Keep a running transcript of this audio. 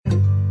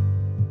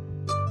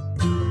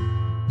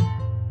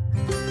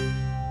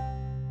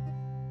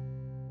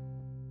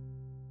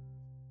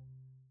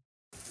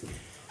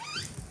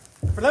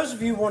For those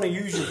of you who want to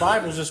use your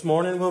Bibles this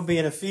morning, we'll be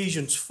in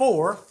Ephesians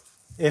 4.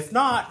 If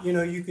not,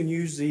 you can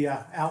use the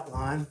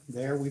outline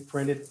there. We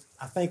printed,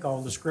 I think,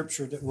 all the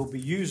scripture that we'll be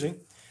using.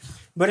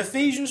 But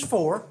Ephesians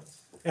 4,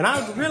 and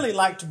I would really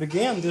like to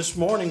begin this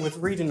morning with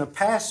reading a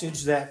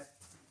passage that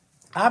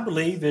I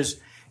believe is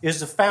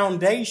the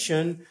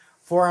foundation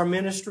for our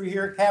ministry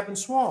here at Cabin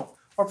Swamp,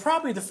 or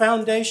probably the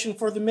foundation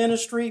for the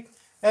ministry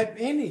at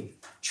any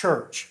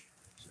church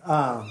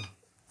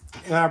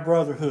in our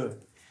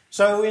brotherhood.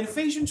 So in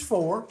Ephesians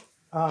 4,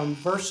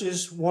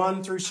 verses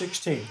 1 through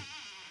 16,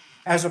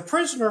 as a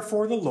prisoner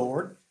for the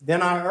Lord,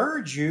 then I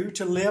urge you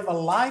to live a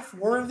life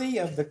worthy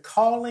of the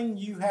calling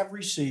you have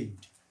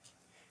received.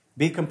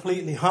 Be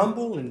completely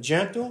humble and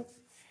gentle.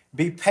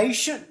 Be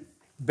patient,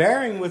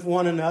 bearing with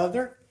one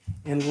another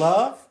in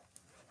love.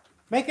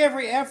 Make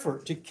every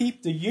effort to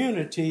keep the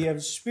unity of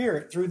the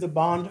Spirit through the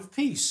bond of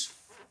peace.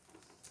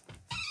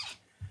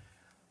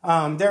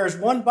 There is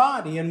one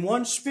body and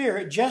one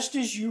Spirit, just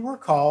as you were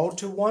called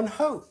to one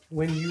hope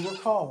when you were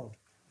called.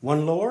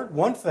 One Lord,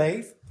 one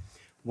faith,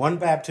 one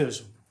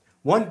baptism.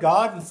 One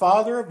God and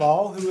Father of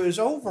all, who is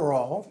over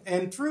all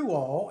and through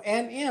all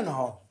and in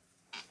all.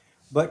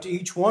 But to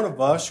each one of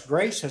us,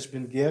 grace has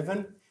been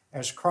given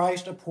as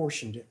Christ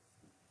apportioned it.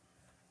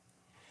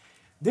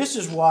 This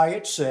is why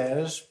it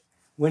says,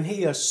 when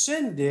he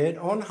ascended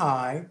on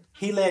high,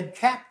 he led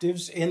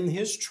captives in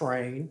his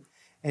train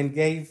and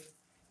gave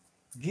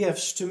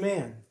gifts to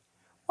men.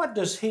 What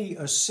does he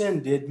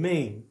ascended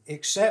mean,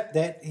 except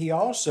that he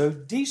also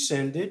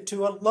descended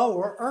to a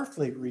lower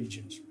earthly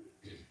regions?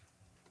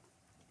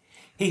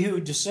 He who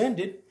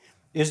descended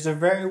is the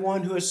very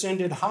one who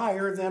ascended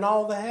higher than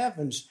all the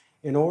heavens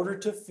in order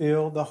to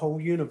fill the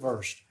whole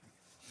universe.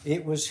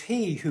 It was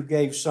he who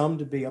gave some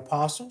to be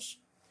apostles,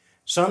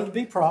 some to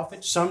be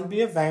prophets, some to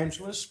be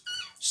evangelists,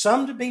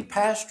 some to be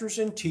pastors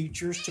and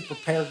teachers to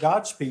prepare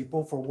God's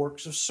people for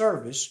works of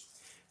service,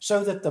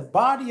 so that the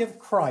body of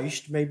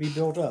Christ may be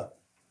built up,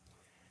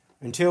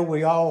 until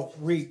we all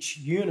reach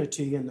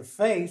unity in the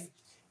faith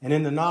and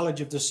in the knowledge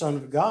of the Son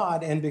of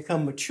God and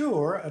become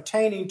mature,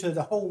 attaining to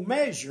the whole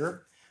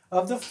measure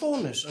of the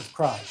fullness of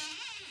Christ.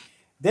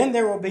 Then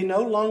there will be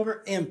no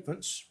longer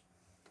infants,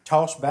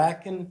 tossed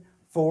back and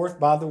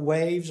forth by the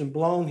waves and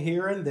blown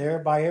here and there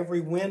by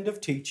every wind of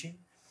teaching,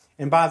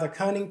 and by the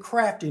cunning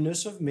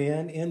craftiness of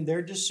men in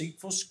their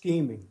deceitful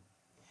scheming.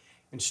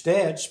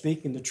 Instead,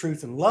 speaking the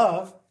truth in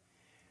love,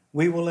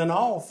 we will in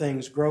all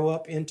things grow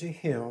up into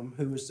him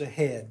who is the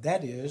head,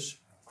 that is,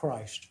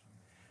 Christ.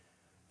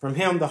 From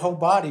him the whole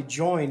body,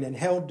 joined and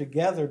held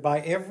together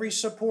by every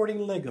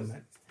supporting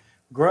ligament,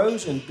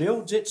 grows and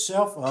builds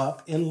itself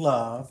up in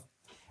love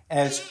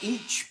as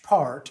each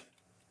part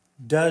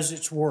does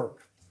its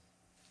work.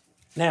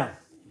 Now,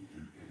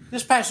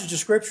 this passage of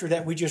Scripture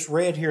that we just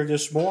read here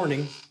this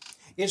morning,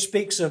 it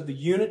speaks of the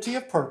unity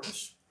of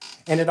purpose,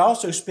 and it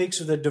also speaks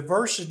of the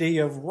diversity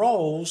of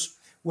roles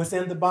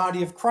within the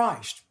body of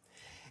Christ.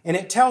 And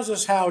it tells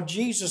us how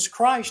Jesus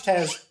Christ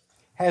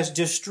has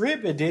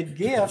distributed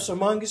gifts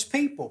among his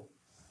people.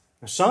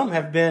 Some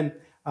have been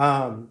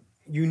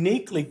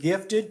uniquely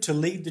gifted to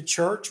lead the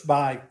church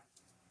by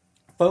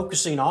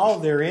focusing all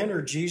their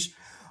energies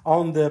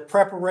on the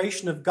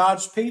preparation of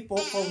God's people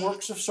for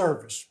works of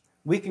service.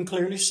 We can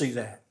clearly see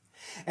that.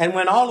 And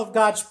when all of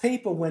God's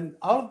people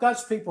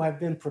have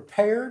been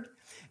prepared,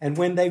 and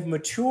when they've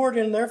matured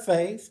in their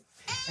faith,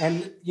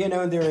 and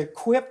they're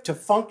equipped to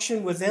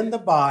function within the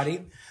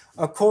body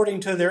according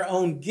to their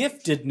own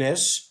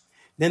giftedness,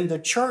 then the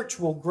church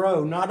will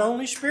grow not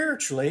only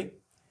spiritually,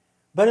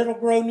 but it'll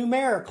grow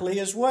numerically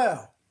as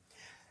well.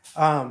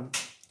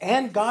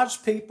 And God's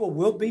people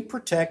will be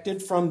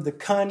protected from the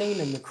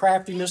cunning and the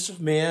craftiness of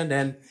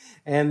men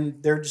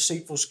and their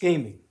deceitful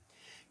scheming.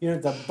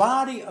 The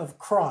body of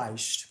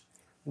Christ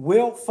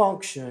will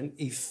function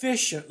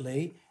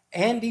efficiently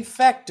and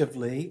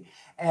effectively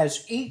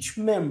as each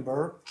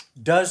member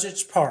does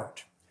its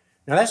part.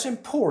 Now that's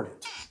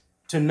important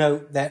to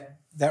note that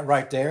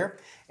right there.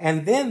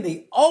 And then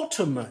the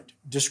ultimate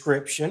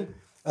description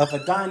of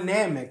a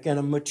dynamic and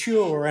a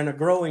mature and a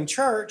growing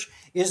church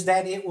is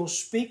that it will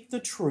speak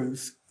the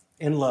truth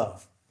in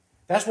love.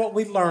 That's what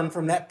we learned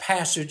from that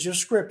passage of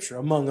Scripture,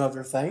 among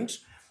other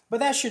things.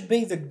 But that should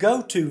be the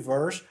go-to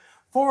verse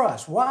for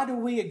us. Why do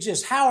we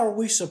exist? How are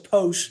we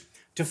supposed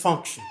to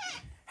function?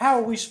 How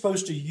are we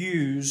supposed to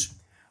use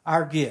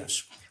our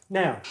gifts?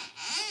 Now,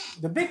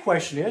 the big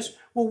question is,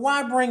 well,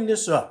 why bring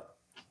this up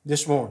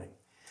this morning?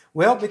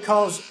 Well,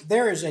 because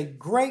there is a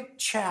great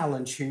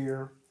challenge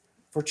here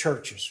for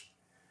churches.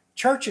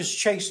 Churches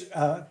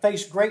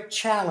face great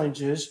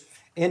challenges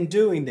in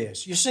doing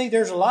this. You see,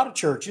 there's a lot of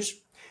churches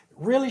that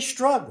really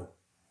struggle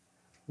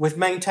with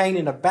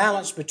maintaining a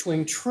balance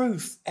between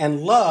truth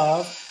and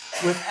love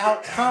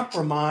without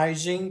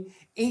compromising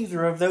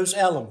either of those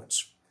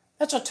elements.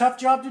 That's a tough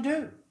job to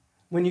do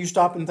when you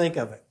stop and think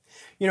of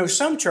it.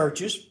 Some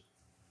churches,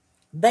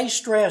 they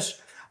stress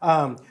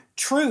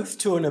truth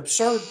to an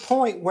absurd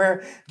point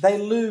where they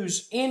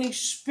lose any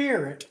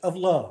spirit of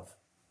love.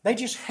 They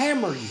just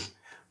hammer you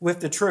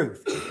with the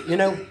truth.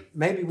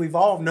 Maybe we've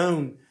all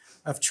known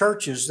of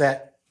churches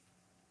that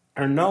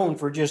are known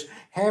for just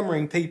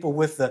hammering people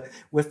with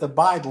the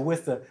Bible,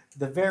 with the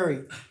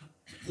very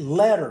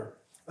letter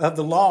of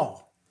the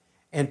law.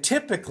 And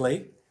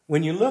typically,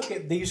 when you look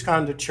at these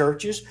kind of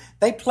churches,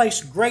 they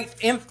place great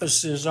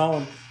emphasis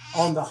on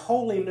the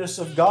holiness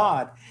of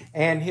God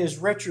and his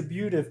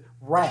retributive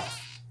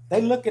wrath.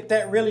 They look at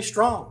that really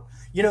strong.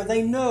 You know,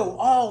 they know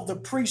all the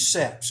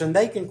precepts and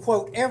they can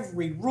quote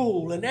every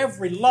rule and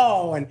every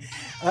law and,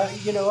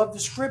 of the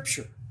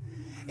Scripture.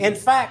 In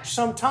fact,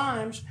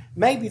 sometimes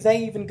maybe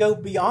they even go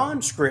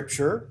beyond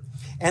Scripture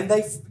and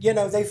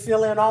they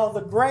fill in all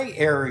the gray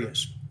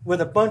areas with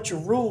a bunch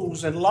of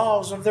rules and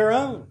laws of their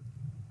own.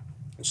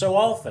 So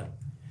often,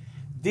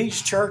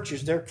 these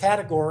churches, they're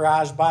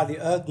categorized by the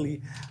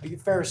ugly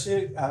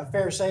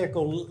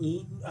Pharisaical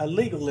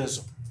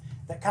legalism.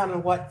 That kind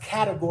of what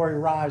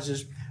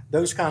categorizes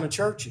those kind of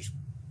churches.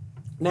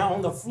 Now,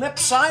 on the flip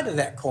side of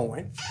that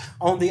coin,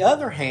 on the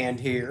other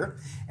hand here,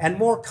 and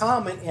more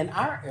common in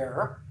our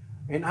era,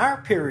 in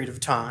our period of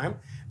time,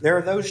 there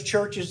are those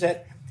churches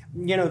that,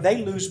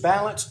 they lose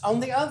balance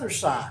on the other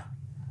side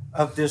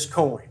of this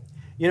coin.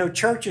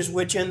 Churches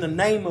which in the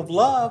name of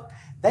love,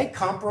 they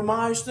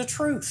compromise the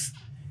truth.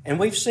 And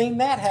we've seen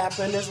that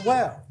happen as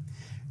well.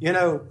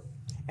 And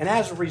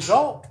as a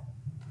result,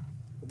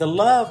 the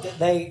love that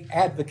they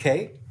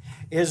advocate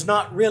is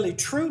not really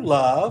true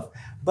love,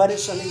 but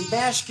it's an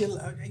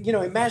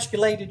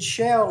emasculated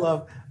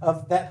shell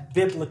of that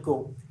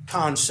biblical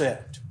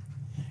concept.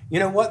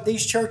 What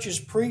these churches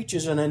preach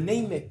is an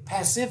anemic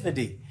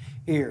passivity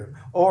here,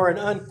 or an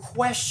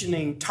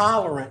unquestioning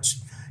tolerance,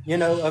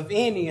 of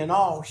any and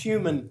all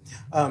human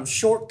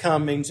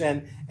shortcomings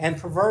and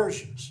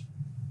perversions.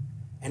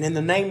 And in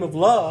the name of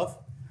love,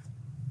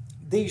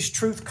 these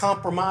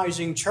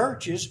truth-compromising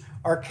churches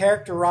are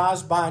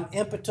characterized by an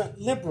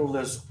impotent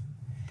liberalism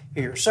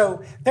here.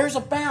 So there's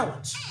a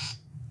balance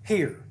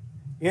here,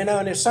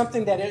 and it's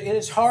something that it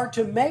is hard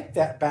to make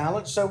that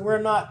balance so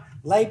we're not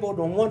labeled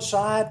on one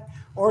side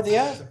or the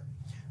other.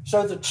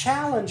 So the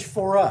challenge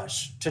for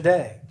us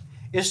today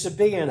is to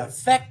be an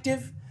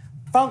effective,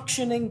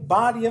 functioning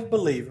body of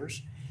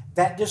believers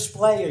that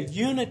display a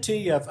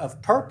unity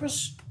of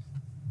purpose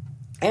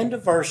and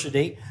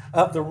diversity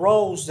of the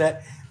roles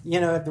that,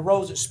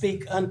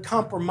 speak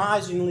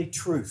uncompromising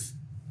truth,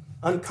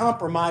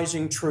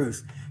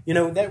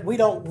 that we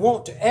don't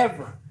want to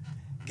ever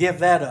give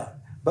that up,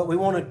 but we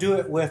want to do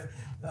it with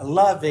a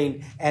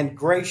loving and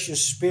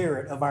gracious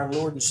spirit of our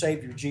Lord and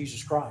Savior,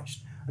 Jesus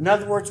Christ. In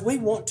other words, we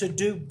want to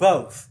do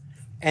both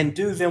and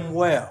do them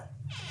well.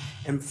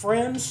 And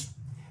friends,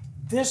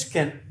 this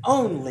can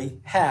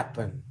only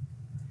happen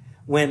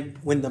when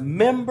the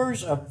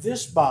members of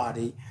this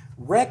body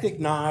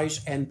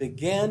recognize and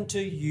begin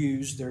to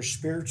use their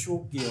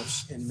spiritual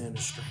gifts in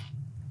ministry.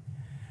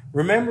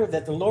 Remember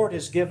that the Lord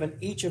has given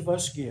each of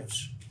us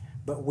gifts,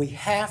 but we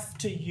have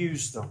to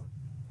use them.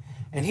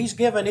 And He's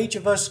given each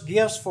of us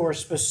gifts for a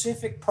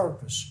specific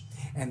purpose,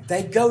 and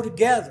they go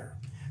together.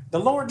 The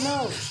Lord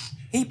knows.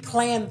 He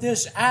planned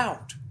this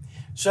out.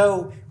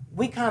 So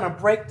we kind of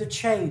break the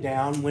chain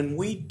down when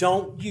we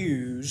don't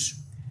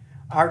use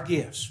our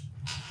gifts.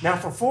 Now,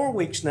 for 4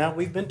 weeks now,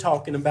 we've been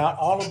talking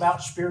all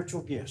about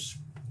spiritual gifts.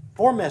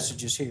 4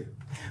 messages here.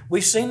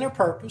 We've seen their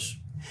purpose,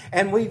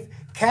 and we've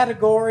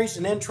categorized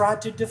and then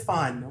tried to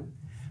define them.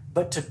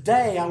 But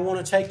today, I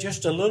want to take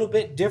just a little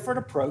bit different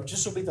approach.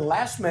 This will be the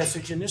last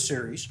message in this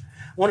series.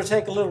 I want to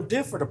take a little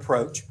different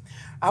approach.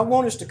 I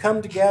want us to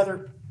come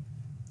together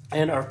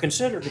or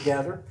consider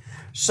together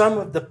some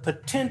of the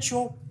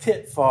potential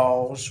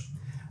pitfalls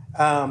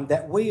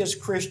that we as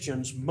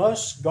Christians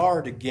must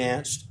guard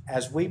against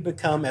as we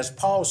become, as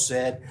Paul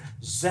said,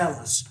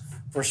 zealous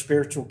for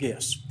spiritual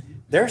gifts.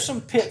 There are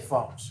some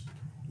pitfalls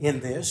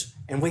in this,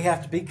 and we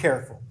have to be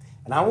careful.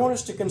 And I want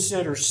us to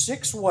consider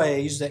 6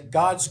 ways that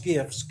God's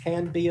gifts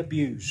can be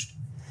abused,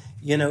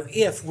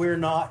 if we're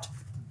not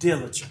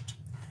diligent.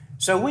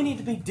 So we need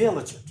to be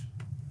diligent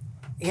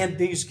in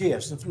these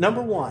gifts.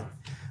 Number 1,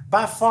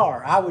 by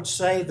far, I would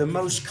say the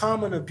most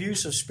common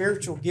abuse of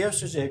spiritual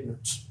gifts is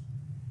ignorance.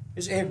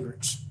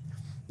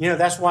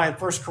 That's why in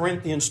 1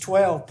 Corinthians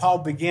 12, Paul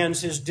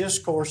begins his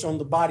discourse on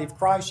the body of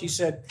Christ. He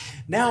said,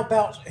 now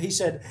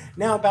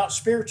about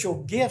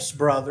spiritual gifts,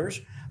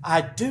 brothers,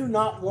 I do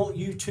not want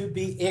you to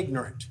be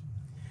ignorant.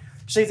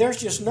 See, there's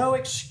just no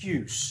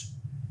excuse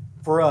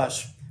for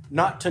us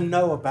not to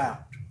know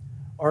about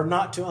or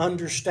not to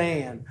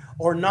understand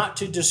or not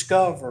to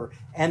discover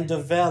and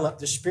develop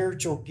the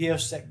spiritual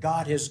gifts that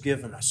God has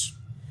given us.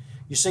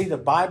 You see, the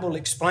Bible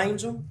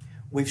explains them.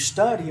 We've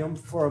studied them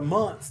for a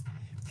month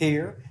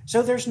here.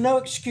 So there's no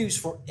excuse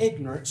for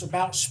ignorance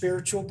about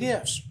spiritual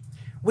gifts.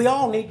 We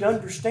all need to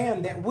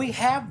understand that we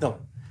have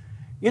them.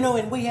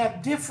 And we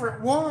have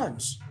different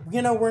ones.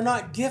 We're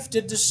not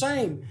gifted the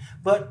same.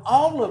 But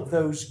all of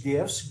those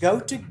gifts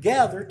go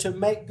together to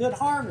make good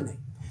harmony.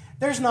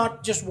 There's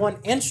not just one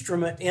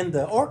instrument in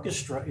the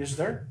orchestra, is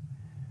there?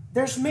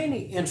 There's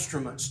many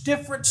instruments,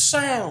 different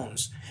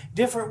sounds,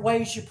 different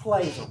ways you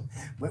play them.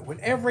 But when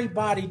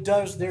everybody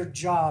does their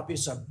job,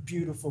 it's a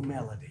beautiful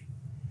melody.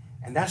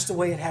 And that's the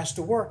way it has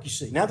to work, you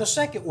see. Now, the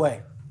second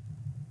way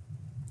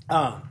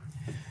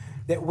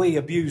that we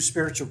abuse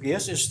spiritual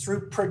gifts is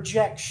through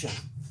projection.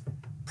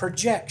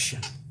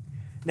 Projection.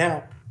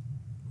 Now,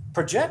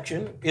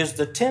 projection is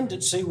the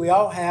tendency we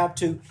all have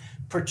to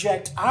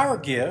project our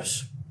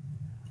gifts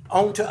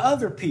onto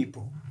other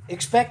people,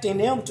 expecting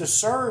them to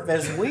serve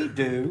as we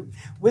do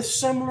with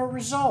similar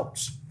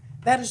results.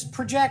 That is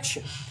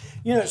projection.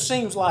 You know, it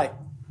seems like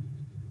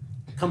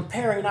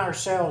comparing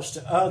ourselves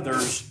to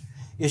others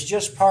is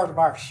just part of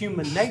our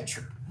human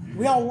nature.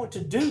 We all want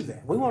to do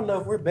that. We want to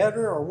know if we're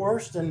better or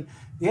worse than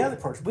the other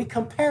person. We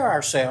compare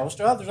ourselves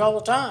to others all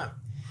the time.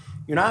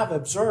 You know, I've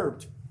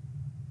observed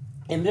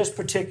in this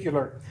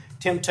particular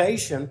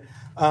temptation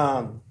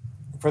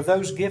for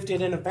those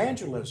gifted in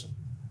evangelism.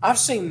 I've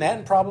seen that,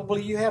 and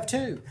probably you have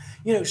too.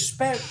 You know,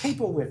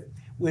 people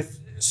with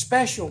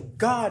special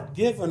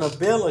God-given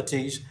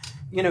abilities,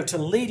 you know, to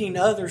leading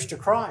others to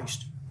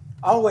Christ.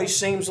 Always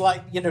seems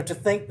like, you know, to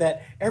think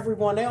that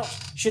everyone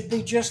else should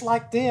be just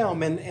like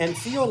them and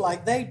feel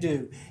like they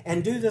do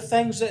and do the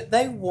things that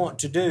they want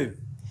to do.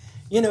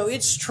 You know,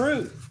 it's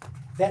true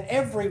that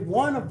every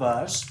one of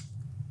us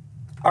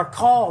are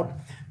called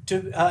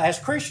to, as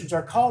Christians,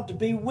 are called to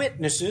be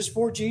witnesses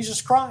for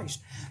Jesus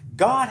Christ.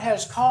 God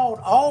has called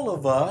all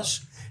of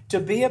us to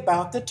be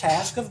about the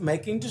task of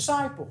making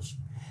disciples.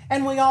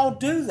 And we all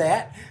do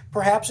that,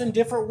 perhaps in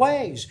different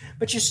ways.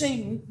 But you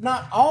see,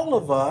 not all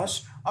of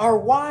us are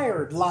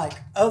wired like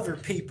other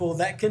people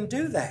that can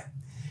do that.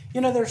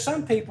 You know, there's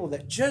some people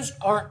that just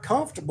aren't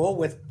comfortable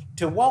with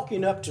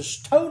walking up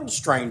to total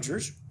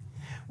strangers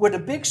with a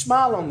big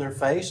smile on their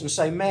face and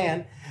say,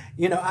 man,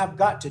 you know, I've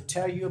got to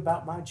tell you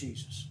about my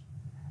Jesus.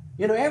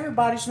 You know,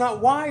 everybody's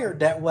not wired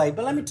that way.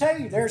 But let me tell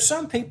you, there are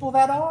some people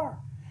that are.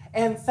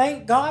 And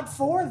thank God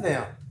for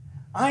them.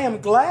 I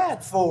am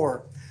glad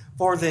for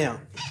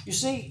them. You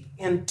see,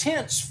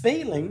 intense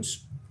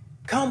feelings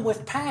come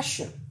with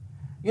passion.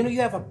 You know,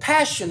 you have a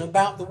passion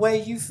about the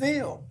way you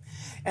feel.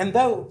 And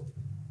though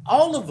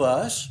all of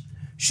us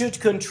should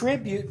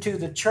contribute to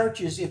the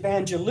church's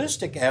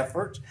evangelistic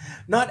efforts,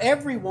 not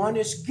everyone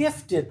is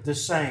gifted the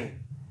same.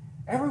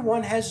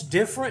 Everyone has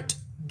different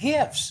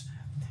gifts,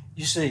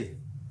 you see.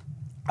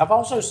 I've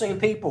also seen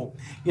people,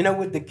 you know,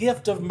 with the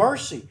gift of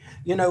mercy,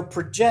 you know,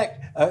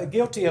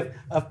 guilty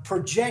of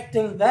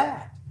projecting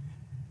that.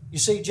 You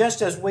see,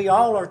 just as we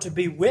all are to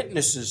be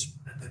witnesses,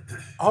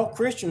 all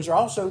Christians are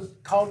also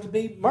called to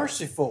be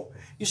merciful.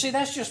 You see,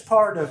 that's just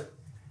part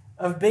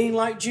of being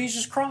like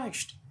Jesus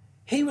Christ.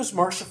 He was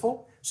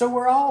merciful, so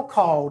we're all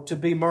called to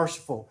be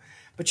merciful.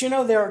 But you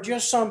know, there are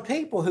just some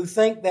people who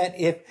think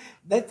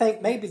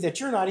that maybe that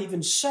you're not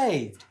even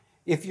saved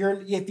if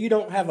you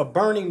don't have a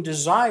burning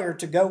desire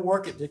to go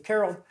work at the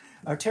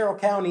Terrell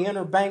County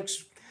Inner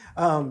Banks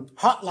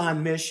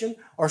hotline mission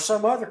or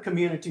some other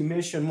community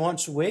mission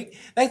once a week.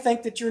 They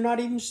think that you're not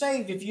even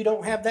saved if you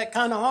don't have that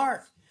kind of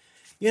heart.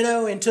 You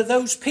know, and to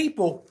those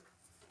people,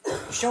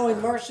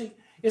 showing mercy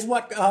is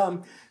what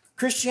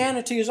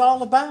Christianity is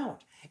all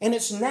about. And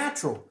it's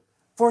natural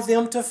for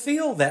them to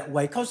feel that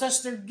way because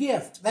that's their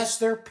gift. That's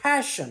their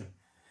passion.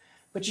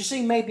 But you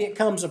see, maybe it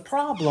comes a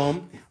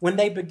problem when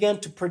they begin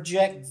to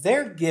project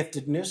their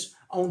giftedness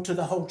onto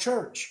the whole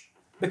church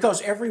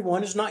because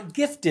everyone is not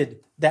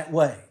gifted that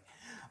way.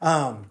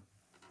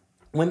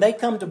 When they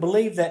come to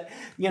believe that,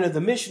 you know,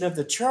 the mission of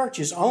the church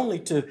is only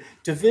to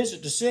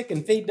visit the sick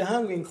and feed the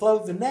hungry and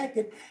clothe the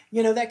naked,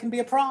 you know, that can be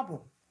a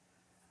problem.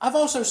 I've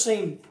also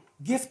seen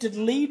gifted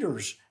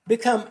leaders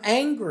become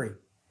angry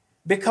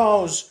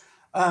because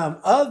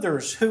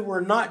others who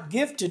were not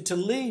gifted to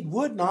lead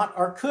would not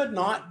or could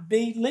not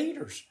be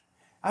leaders.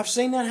 I've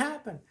seen that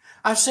happen.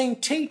 I've seen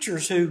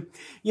teachers who,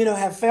 you know,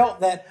 have felt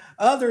that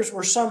others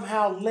were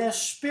somehow less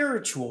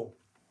spiritual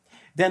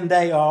than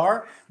they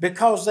are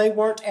because they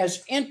weren't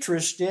as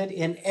interested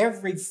in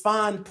every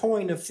fine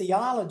point of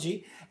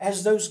theology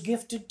as those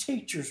gifted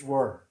teachers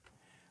were.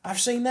 I've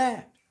seen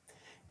that.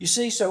 You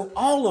see, so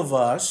all of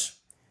us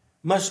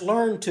must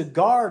learn to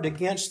guard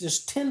against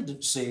this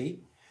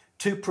tendency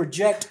to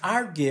project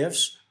our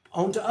gifts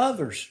onto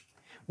others.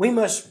 We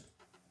must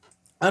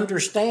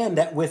understand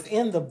that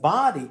within the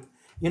body,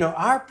 you know,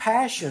 our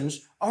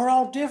passions are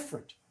all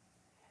different.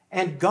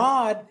 And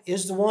God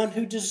is the one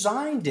who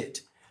designed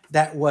it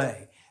that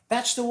way.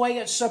 That's the way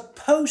it's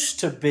supposed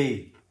to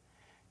be.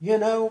 You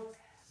know,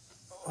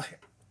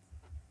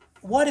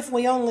 what if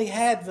we only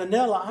had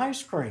vanilla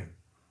ice cream?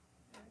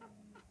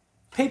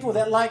 People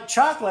that like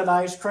chocolate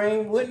ice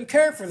cream wouldn't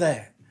care for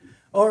that.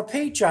 Or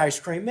peach ice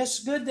cream.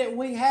 It's good that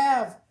we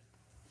have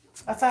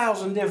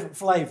 1,000 different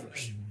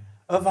flavors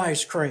of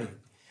ice cream.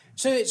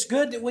 So it's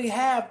good that we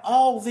have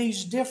all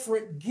these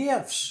different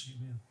gifts.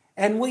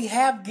 And we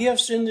have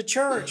gifts in the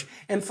church.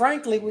 And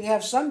frankly, we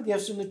have some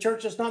gifts in the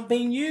church that's not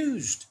being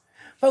used.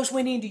 Folks,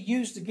 we need to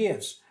use the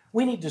gifts.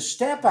 We need to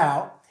step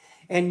out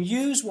and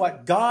use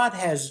what God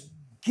has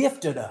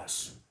gifted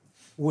us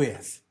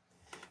with.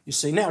 You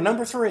see, now,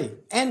 number 3,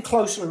 and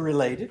closely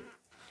related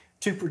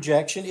to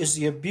projection, is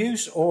the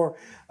abuse of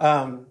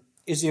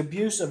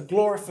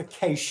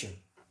glorification.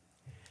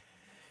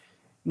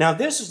 Now,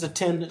 this is the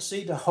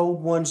tendency to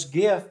hold one's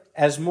gift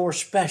as more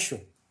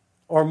special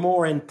or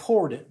more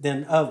important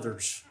than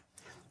others.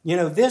 You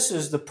know, this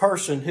is the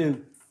person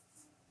who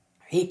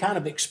he kind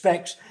of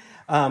expects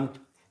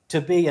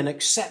to be an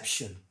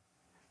exception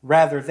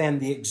rather than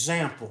the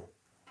example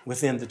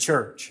within the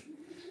church.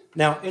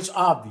 Now, it's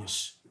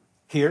obvious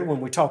here when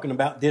we're talking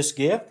about this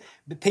gift,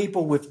 the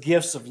people with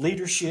gifts of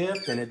leadership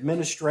and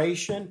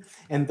administration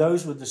and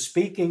those with the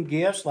speaking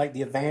gifts like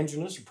the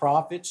evangelists,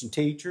 prophets, and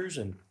teachers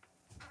and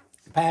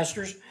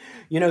pastors,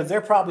 you know,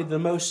 they're probably the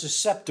most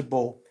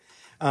susceptible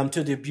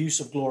to the abuse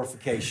of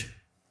glorification.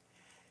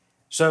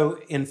 So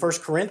in 1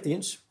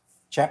 Corinthians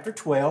chapter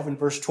 12 and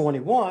verse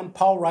 21,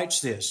 Paul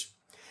writes this.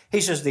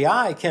 He says, the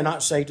eye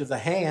cannot say to the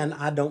hand,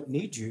 I don't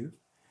need you.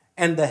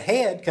 And the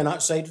head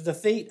cannot say to the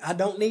feet, I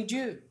don't need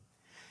you.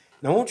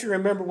 Now, I want you to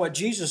remember what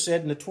Jesus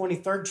said in the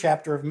 23rd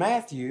chapter of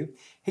Matthew.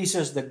 He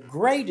says, the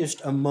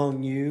greatest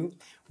among you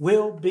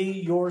will be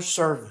your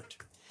servant.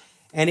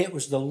 And it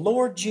was the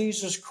Lord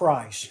Jesus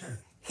Christ.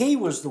 He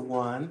was the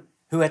one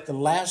who at the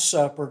Last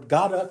Supper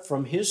got up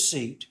from his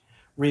seat,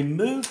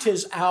 removed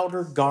his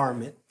outer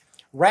garment,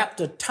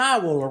 wrapped a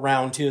towel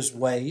around his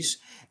waist,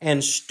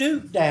 and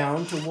stooped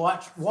down to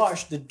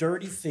wash the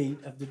dirty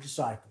feet of the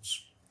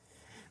disciples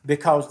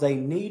because they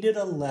needed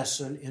a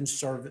lesson in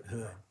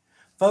servanthood.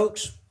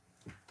 Folks,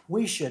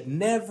 we should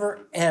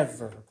never,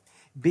 ever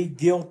be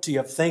guilty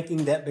of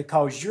thinking that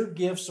because your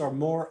gifts are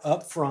more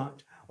upfront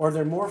or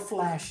they're more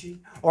flashy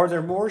or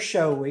they're more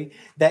showy,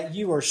 that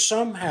you are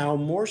somehow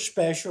more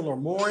special or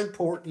more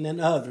important than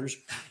others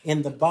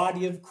in the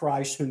body of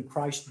Christ whom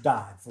Christ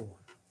died for.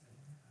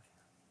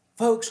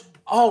 Folks,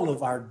 all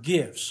of our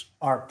gifts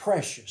are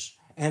precious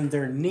and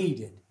they're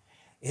needed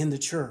in the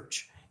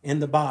church, in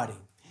the body.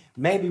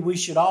 Maybe we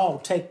should all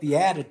take the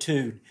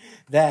attitude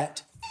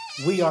that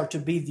we are to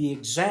be the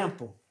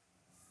example,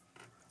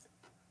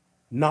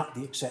 not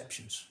the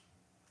exceptions.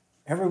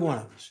 Every one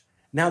of us.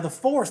 Now, the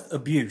fourth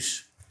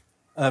abuse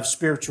of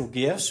spiritual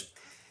gifts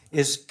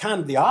is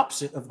kind of the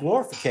opposite of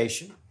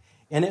glorification,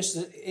 and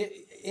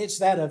it's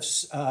that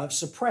of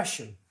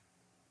suppression.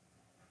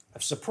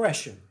 Of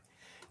suppression.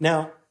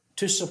 Now,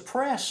 to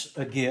suppress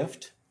a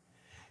gift,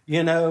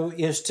 you know,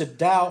 is to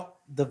doubt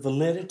the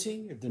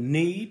validity, the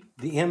need,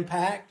 the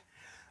impact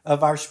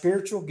of our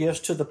spiritual gifts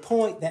to the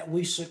point that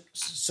we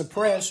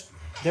suppress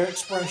their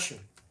expression.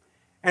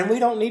 And we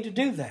don't need to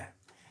do that.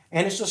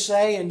 And it's to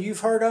say, and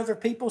you've heard other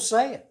people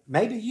say it.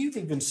 Maybe you've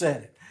even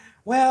said it.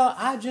 Well,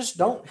 I just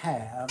don't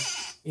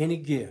have any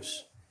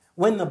gifts.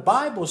 When the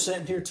Bible's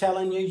sitting here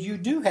telling you you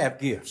do have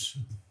gifts.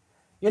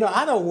 You know,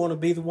 I don't want to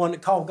be the one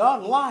that called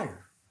God a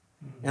liar.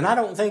 And I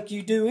don't think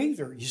you do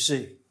either, you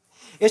see.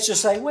 It's to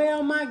say,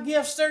 well, my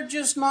gifts, they're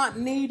just not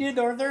needed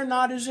or they're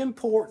not as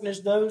important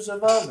as those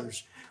of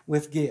others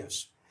with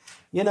gifts.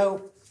 You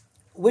know,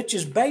 which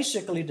is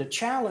basically to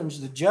challenge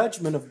the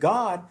judgment of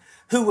God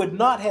who would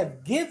not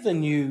have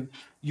given you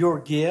your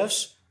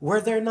gifts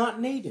where they're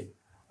not needed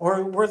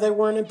or where they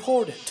weren't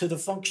important to the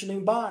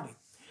functioning body.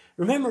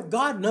 Remember,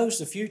 God knows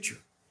the future.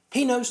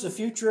 He knows the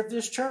future of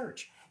this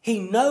church. He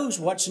knows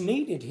what's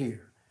needed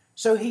here.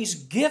 So he's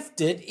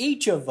gifted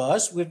each of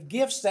us with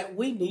gifts that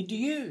we need to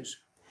use.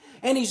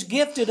 And he's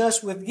gifted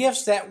us with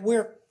gifts that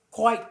we're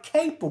quite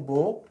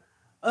capable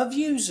of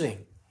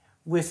using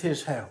with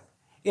his help.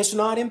 It's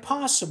not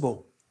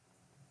impossible,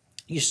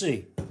 you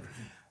see.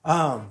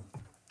 So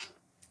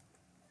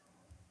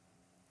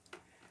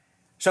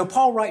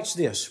Paul writes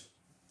this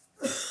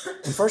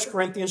in 1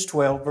 Corinthians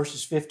 12,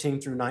 verses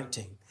 15 through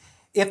 19.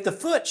 If the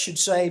foot should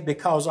say,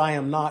 because I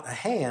am not a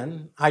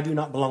hand, I do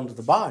not belong to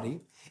the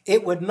body,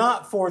 it would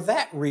not for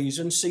that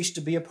reason cease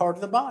to be a part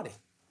of the body.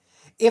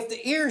 If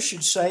the ear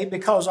should say,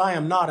 because I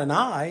am not an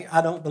eye,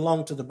 I don't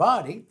belong to the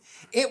body,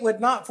 it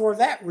would not for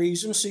that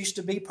reason cease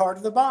to be part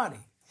of the body.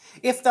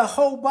 If the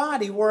whole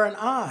body were an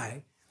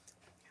eye,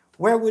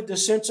 where would the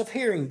sense of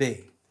hearing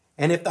be?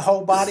 And if the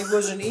whole body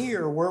was an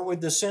ear, where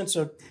would the sense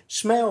of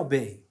smell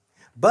be?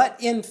 But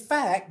in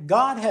fact,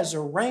 God has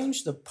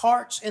arranged the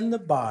parts in the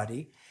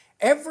body,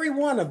 every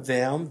one of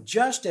them,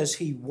 just as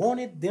he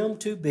wanted them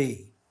to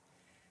be.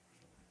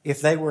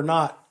 If they were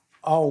not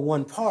all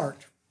one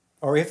part,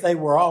 or if they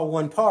were all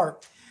one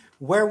part,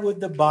 where would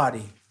the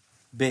body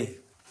be?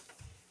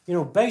 You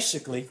know,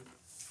 basically,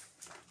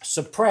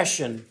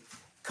 suppression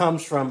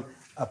comes from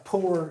a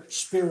poor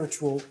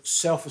spiritual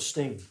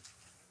self-esteem.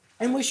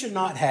 And we should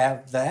not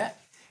have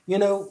that. You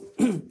know,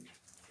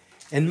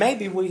 and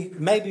maybe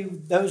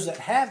those that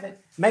have it,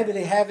 maybe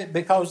they have it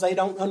because they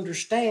don't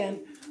understand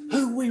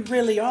who we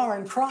really are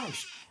in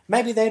Christ.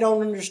 Maybe they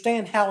don't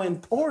understand how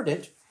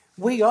important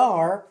we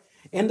are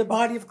in the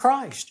body of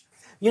Christ.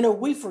 You know,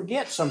 we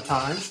forget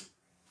sometimes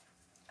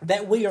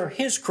that we are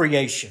his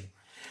creation.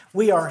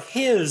 We are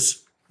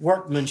his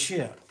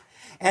workmanship.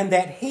 And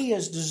that he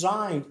has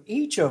designed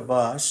each of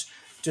us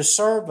to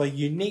serve a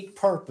unique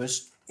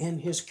purpose in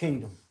his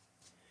kingdom.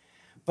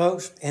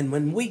 Folks, and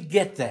when we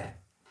get that,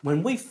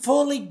 when we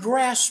fully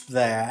grasp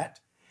that,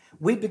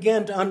 we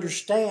begin to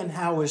understand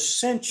how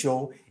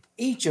essential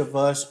each of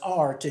us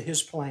are to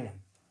his plan.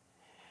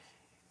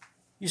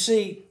 You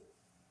see,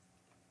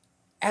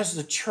 as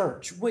the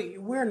church,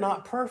 we're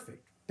not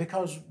perfect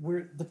because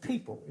the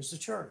people is the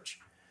church.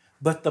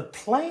 But the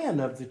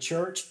plan of the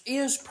church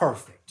is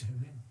perfect.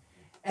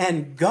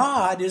 And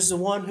God is the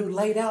one who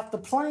laid out the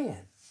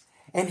plan.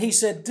 And he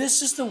said,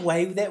 this is the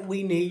way that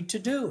we need to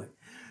do it.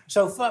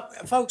 So,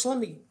 folks, let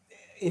me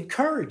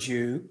encourage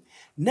you,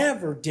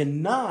 never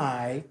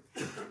deny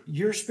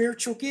your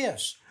spiritual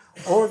gifts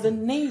or the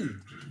need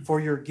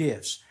for your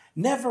gifts.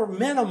 Never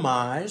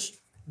minimize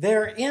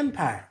their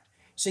impact.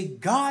 See,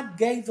 God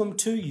gave them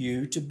to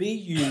you to be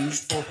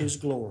used for his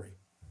glory.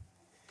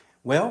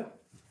 Well,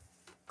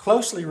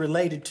 closely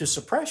related to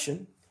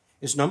suppression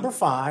is number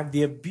 5,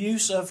 the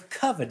abuse of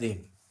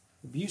coveting.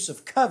 Abuse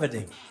of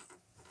coveting.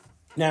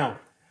 Now,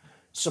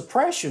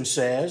 suppression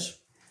says,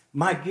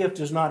 my gift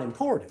is not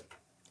important.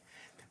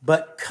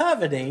 But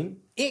coveting,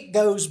 it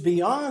goes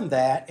beyond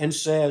that and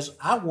says,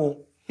 I want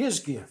his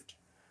gift,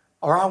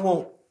 or I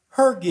want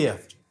her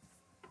gift.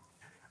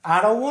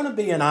 I don't want to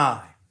be an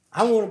eye.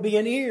 I want to be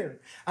an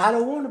ear. I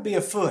don't want to be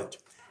a foot.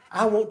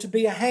 I want to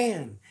be a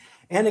hand.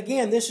 And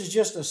again, this is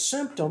just a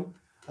symptom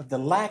of the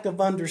lack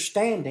of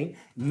understanding,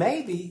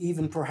 maybe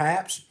even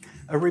perhaps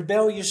a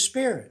rebellious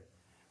spirit.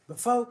 But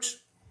folks,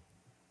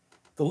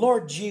 the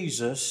Lord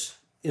Jesus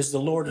is the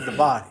Lord of the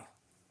body.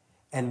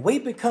 And we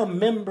become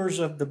members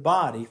of the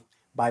body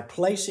by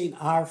placing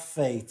our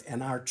faith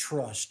and our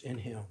trust in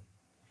him.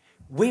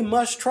 We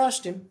must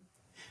trust him.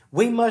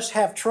 We must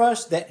have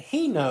trust that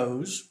he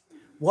knows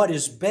what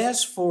is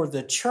best for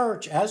the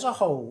church as a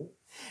whole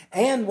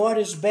and what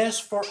is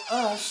best for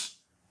us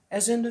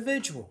as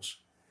individuals.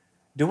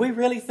 Do we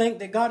really think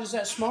that God is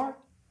that smart?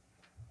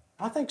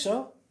 I think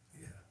so.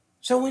 Yeah.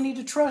 So we need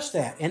to trust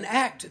that and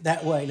act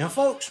that way. Now,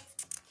 folks,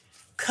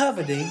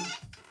 coveting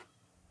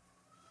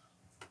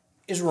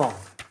is wrong.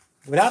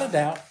 Without a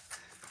doubt,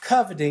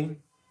 coveting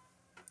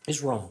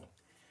is wrong.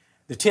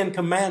 The 10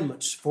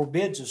 Commandments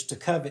forbids us to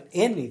covet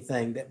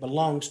anything that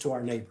belongs to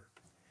our neighbor.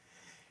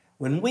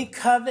 When we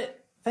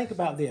covet, think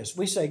about this.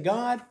 We say,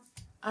 God,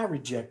 I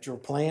reject your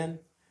plan,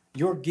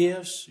 your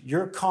gifts,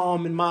 your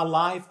calm in my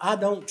life. I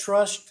don't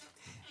trust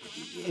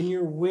in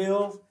your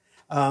will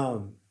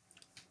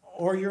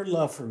or your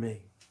love for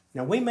me.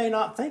 Now, we may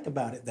not think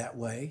about it that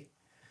way,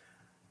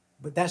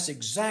 but that's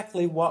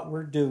exactly what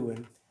we're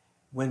doing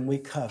when we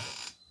covet.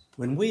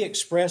 When we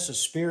express a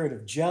spirit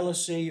of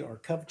jealousy or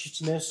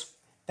covetousness,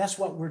 that's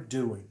what we're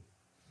doing.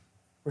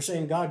 We're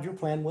saying, God, your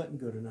plan wasn't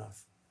good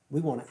enough. We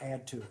want to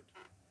add to it.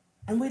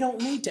 And we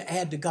don't need to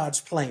add to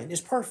God's plan.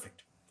 It's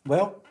perfect.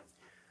 Well,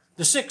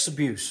 the 6th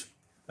abuse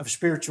of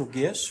spiritual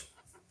gifts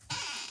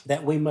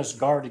that we must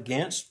guard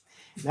against,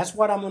 that's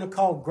what I'm going to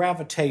call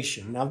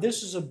gravitation. Now,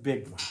 this is a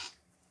big one.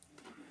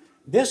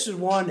 This is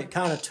one that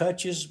kind of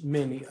touches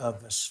many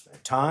of us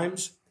at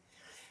times.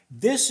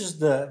 This is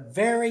the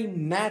very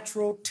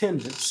natural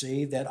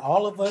tendency that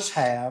all of us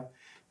have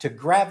to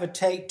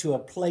gravitate to a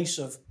place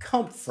of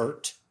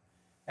comfort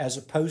as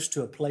opposed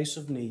to a place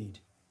of need.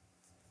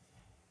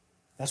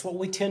 That's what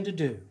we tend to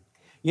do.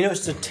 You know,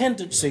 it's the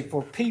tendency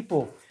for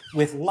people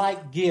with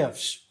like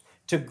gifts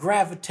to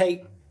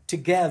gravitate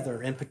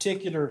together, in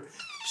particular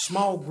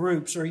small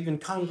groups or even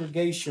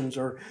congregations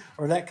or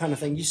that kind of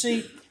thing. You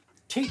see,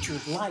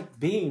 teachers like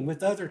being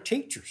with other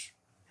teachers.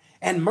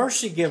 And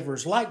mercy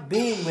givers like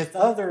being with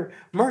other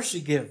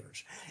mercy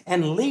givers.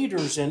 And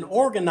leaders and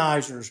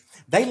organizers,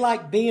 they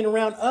like being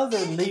around other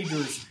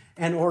leaders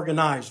and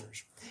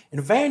organizers. And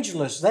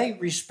evangelists, they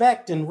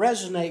respect and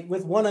resonate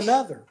with one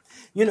another.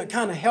 You know, it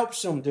kind of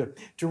helps them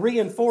to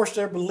reinforce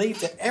their belief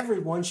that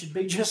everyone should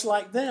be just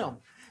like them,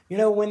 you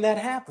know, when that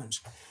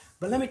happens.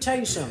 But let me tell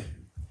you something.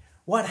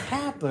 What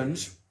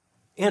happens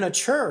in a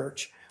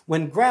church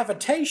when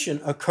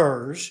gravitation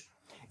occurs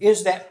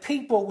is that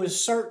people with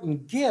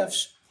certain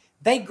gifts,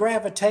 they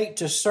gravitate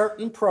to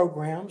certain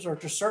programs or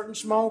to certain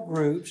small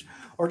groups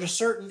or to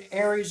certain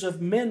areas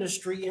of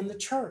ministry in the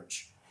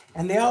church.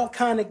 And they all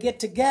kind of get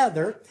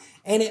together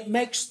and it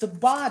makes the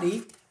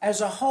body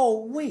as a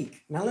whole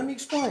weak. Now let me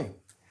explain.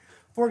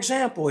 For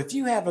example, if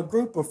you have a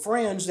group of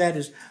friends that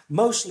is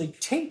mostly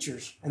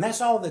teachers, and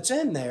that's all that's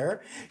in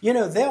there, you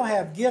know, they'll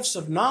have gifts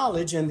of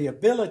knowledge and the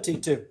ability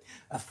to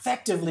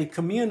effectively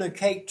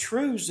communicate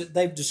truths that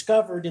they've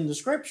discovered in the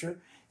Scripture.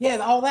 Yeah,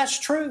 all that's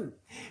true.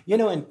 You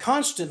know, and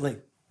constantly,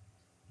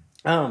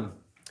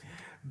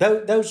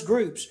 those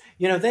groups,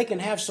 you know, they can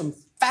have some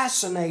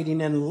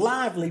fascinating and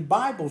lively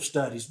Bible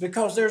studies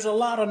because there's a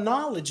lot of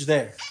knowledge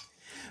there.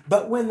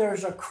 But when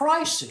there's a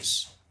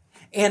crisis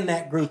in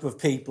that group of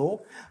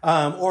people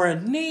or a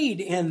need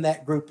in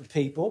that group of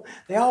people,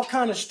 they all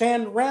kind of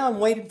stand around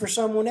waiting for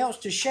someone else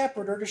to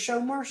shepherd or to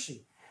show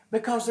mercy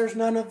because there's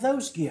none of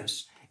those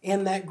gifts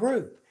in that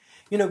group.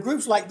 You know,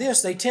 groups like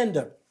this, they tend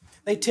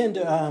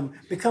to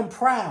become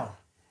proud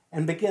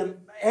and become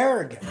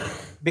arrogant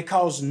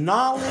because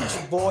knowledge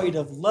void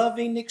of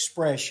loving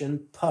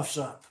expression puffs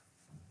up.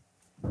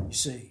 You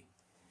see,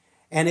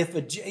 and if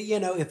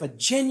a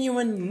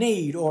genuine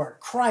need or a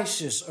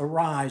crisis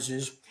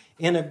arises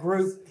in a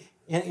group,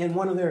 in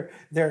one of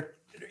their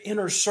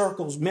inner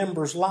circles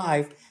members'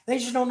 life, they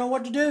just don't know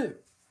what to do.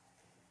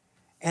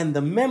 and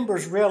the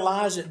members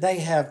realize that they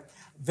have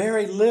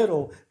very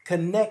little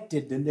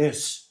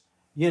connectedness,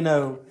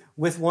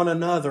 with one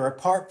another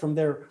apart from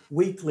their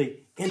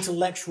weekly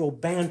intellectual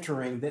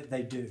bantering that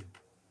they do.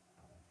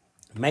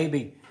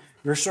 Maybe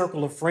your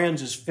circle of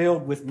friends is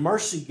filled with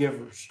mercy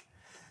givers,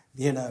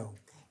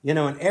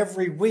 and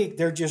every week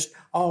they're just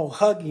all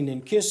hugging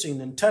and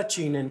kissing and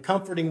touching and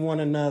comforting one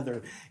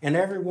another, and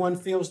everyone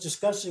feels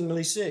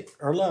disgustingly sick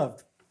or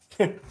loved.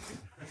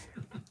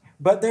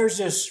 But there's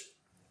this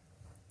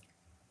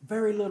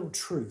very little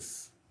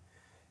truth,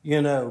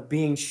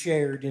 being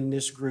shared in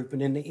this group.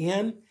 And in the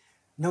end,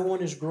 no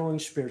one is growing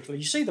spiritually.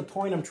 You see the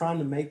point I'm trying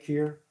to make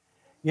here?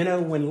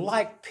 When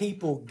like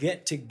people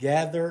get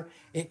together,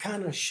 it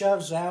kind of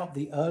shoves out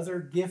the other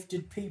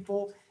gifted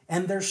people,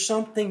 and there's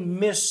something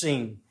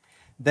missing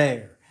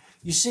there.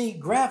 You see,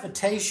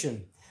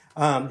 gravitation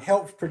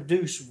helps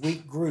produce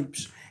weak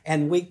groups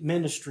and weak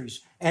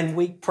ministries and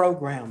weak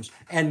programs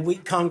and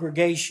weak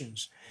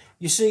congregations.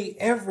 You see,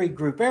 every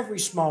group, every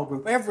small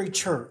group, every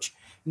church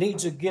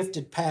needs a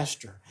gifted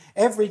pastor.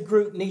 Every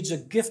group needs a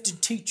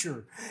gifted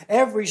teacher.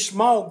 Every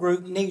small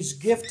group needs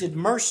gifted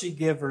mercy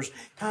givers,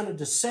 kind of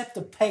to set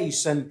the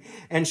pace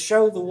and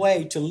show the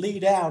way to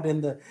lead out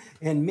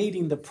in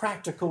meeting the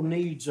practical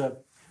needs of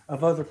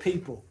other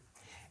people.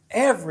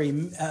 Every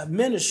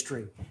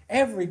ministry,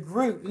 every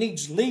group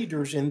needs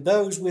leaders and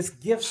those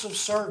with gifts of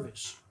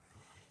service.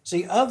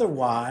 See,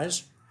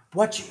 otherwise,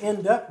 what you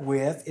end up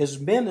with is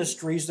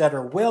ministries that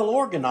are well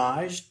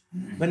organized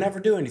but never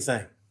do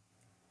anything.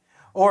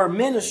 Or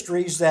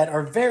ministries that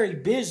are very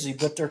busy,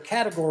 but they're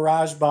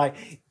categorized by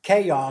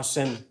chaos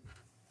and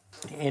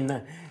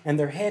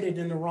they're headed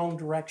in the wrong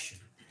direction.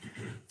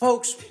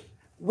 Folks,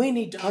 we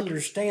need to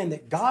understand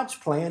that God's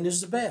plan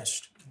is the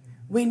best.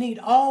 We need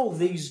all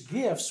these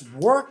gifts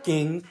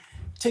working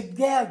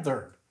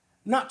together,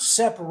 not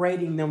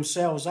separating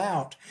themselves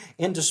out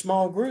into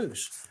small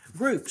groups.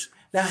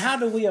 Now, how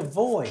do we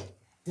avoid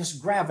this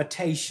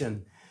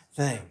gravitation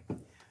thing?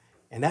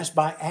 And that's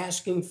by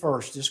asking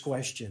first this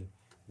question: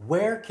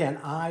 where can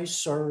I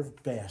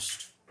serve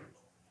best?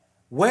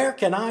 Where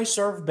can I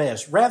serve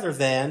best? Rather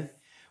than,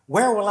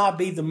 where will I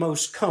be the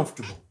most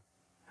comfortable?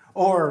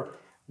 Or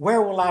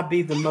where will I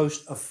be the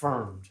most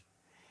affirmed?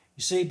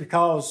 You see,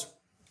 because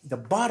the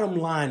bottom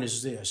line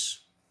is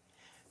this: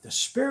 the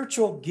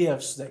spiritual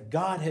gifts that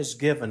God has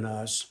given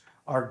us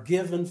are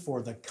given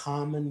for the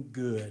common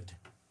good.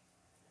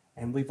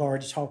 And we've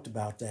already talked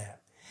about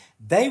that.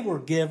 They were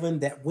given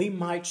that we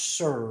might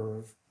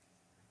serve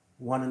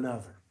one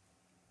another.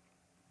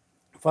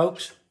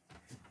 Folks,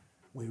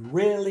 we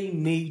really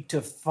need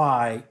to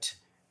fight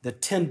the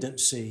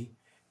tendency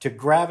to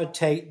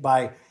gravitate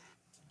by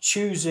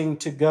choosing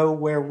to go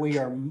where we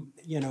are,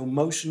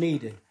 most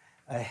needed,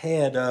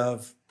 ahead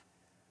of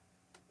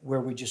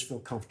where we just feel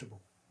comfortable.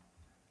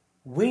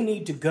 We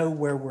need to go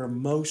where we're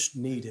most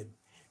needed.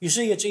 You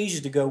see, it's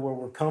easy to go where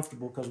we're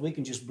comfortable because we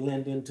can just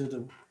blend into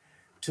the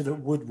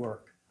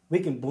woodwork. We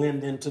can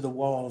blend into the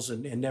walls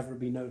and never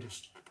be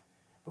noticed.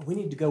 But we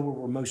need to go where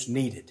we're most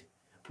needed,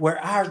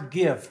 where our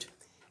gift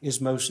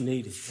is most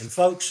needed. And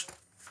folks,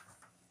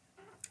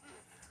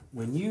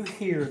 when you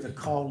hear the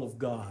call of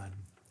God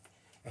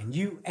and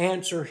you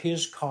answer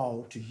His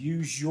call to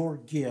use your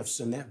gifts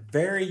in that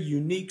very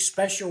unique,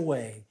 special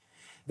way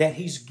that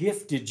He's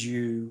gifted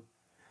you,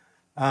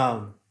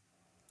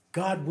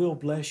 God will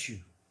bless you.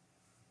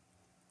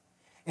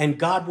 And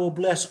God will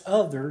bless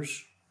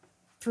others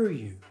through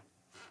you.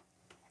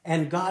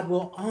 And God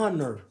will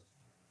honor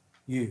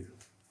you.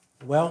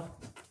 Well,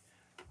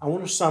 I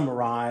want to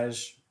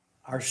summarize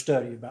our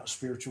study about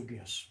spiritual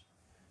gifts.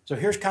 So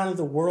here's kind of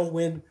the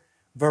whirlwind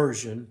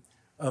version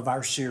of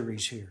our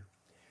series here.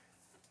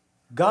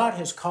 God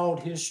has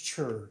called His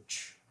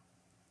church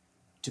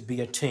to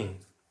be a team.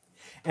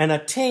 And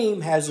a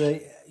team has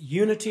a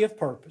unity of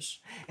purpose.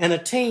 And a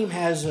team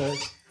has a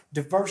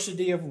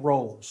diversity of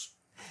roles.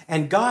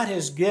 And God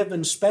has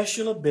given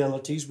special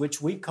abilities,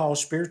 which we call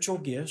spiritual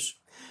gifts,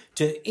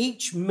 to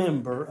each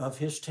member of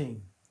His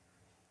team.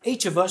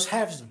 Each of us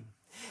has them.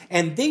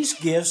 And these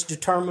gifts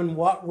determine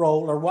what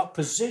role or what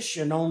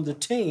position on the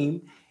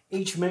team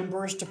each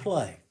member is to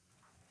play.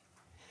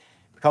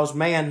 Because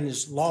man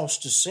is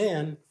lost to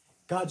sin,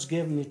 God's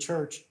given the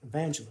church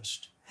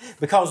evangelists.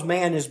 Because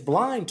man is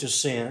blind to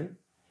sin,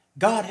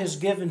 God has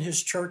given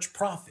His church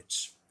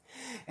prophets.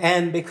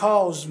 And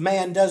because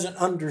man doesn't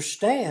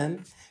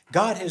understand,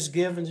 God has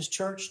given His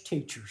church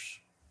teachers.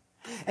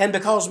 And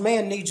because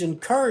man needs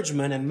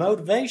encouragement and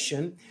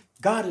motivation,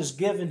 God has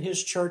given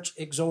His church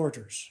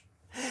exhorters.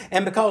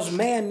 And because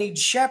man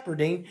needs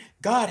shepherding,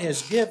 God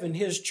has given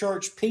His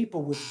church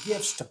people with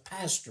gifts to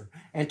pastor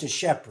and to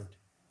shepherd.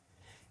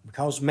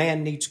 Because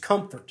man needs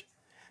comfort,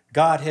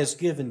 God has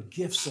given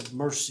gifts of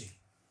mercy.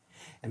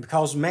 And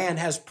because man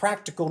has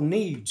practical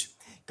needs,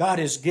 God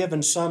has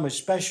given some a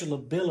special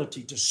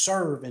ability to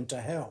serve and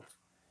to help.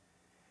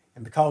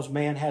 And because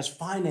man has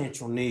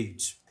financial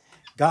needs,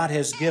 God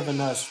has given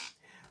us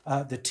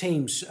the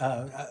team's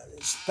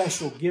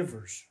special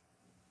givers.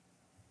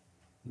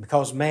 And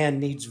because man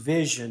needs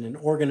vision and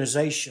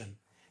organization,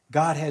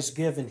 God has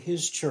given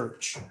His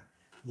church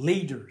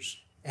leaders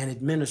and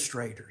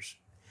administrators.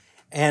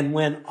 And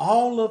when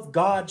all of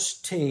God's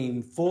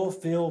team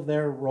fulfill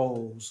their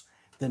roles,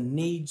 the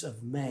needs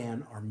of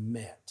man are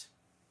met.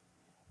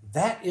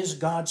 That is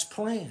God's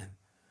plan,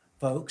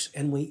 folks,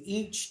 and we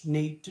each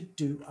need to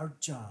do our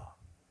job.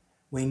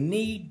 We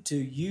need to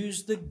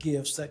use the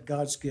gifts that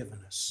God's given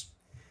us.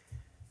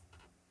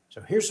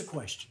 So here's the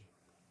question.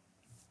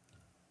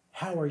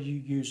 How are you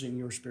using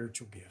your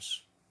spiritual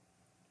gifts?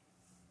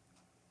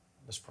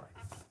 Let's pray.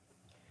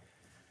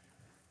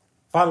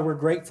 Father, we're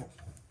grateful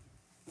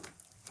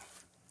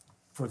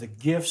for the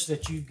gifts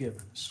that you've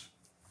given us.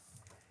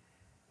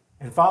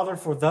 And Father,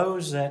 for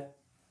those of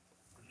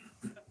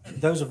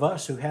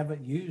us who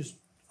haven't used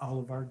all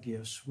of our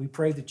gifts, we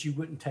pray that you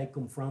wouldn't take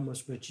them from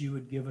us, but you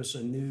would give us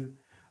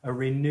a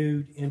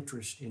renewed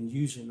interest in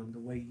using them the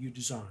way you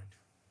designed.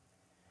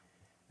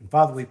 And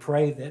Father, we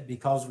pray that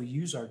because we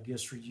use our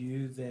gifts for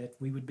you, that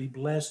we would be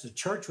blessed, the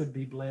church would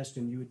be blessed,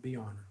 and you would be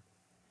honored.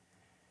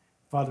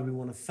 Father, we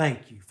want to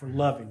thank you for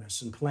loving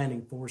us and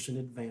planning for us in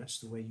advance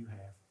the way you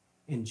have.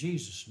 In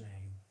Jesus' name.